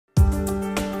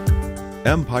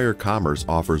Empire Commerce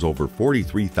offers over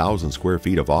 43,000 square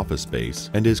feet of office space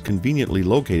and is conveniently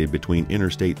located between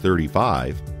Interstate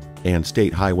 35 and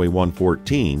State Highway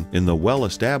 114 in the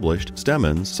well-established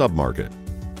Stemmons Submarket.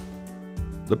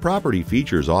 The property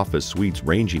features office suites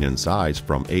ranging in size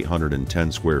from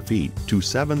 810 square feet to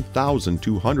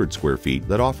 7,200 square feet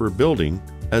that offer building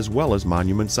as well as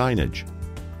monument signage.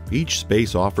 Each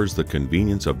space offers the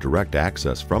convenience of direct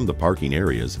access from the parking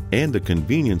areas and the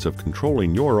convenience of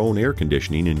controlling your own air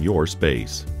conditioning in your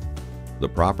space. The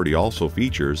property also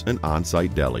features an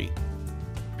on-site deli.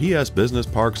 PS Business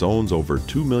Parks owns over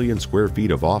 2 million square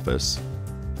feet of office,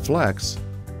 flex,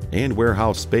 and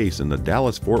warehouse space in the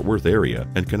Dallas-Fort Worth area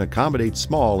and can accommodate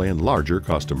small and larger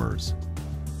customers.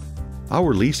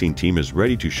 Our leasing team is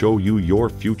ready to show you your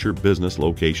future business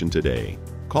location today.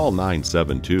 Call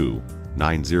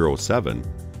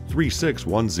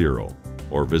 972-907-3610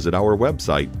 or visit our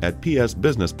website at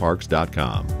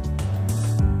psbusinessparks.com.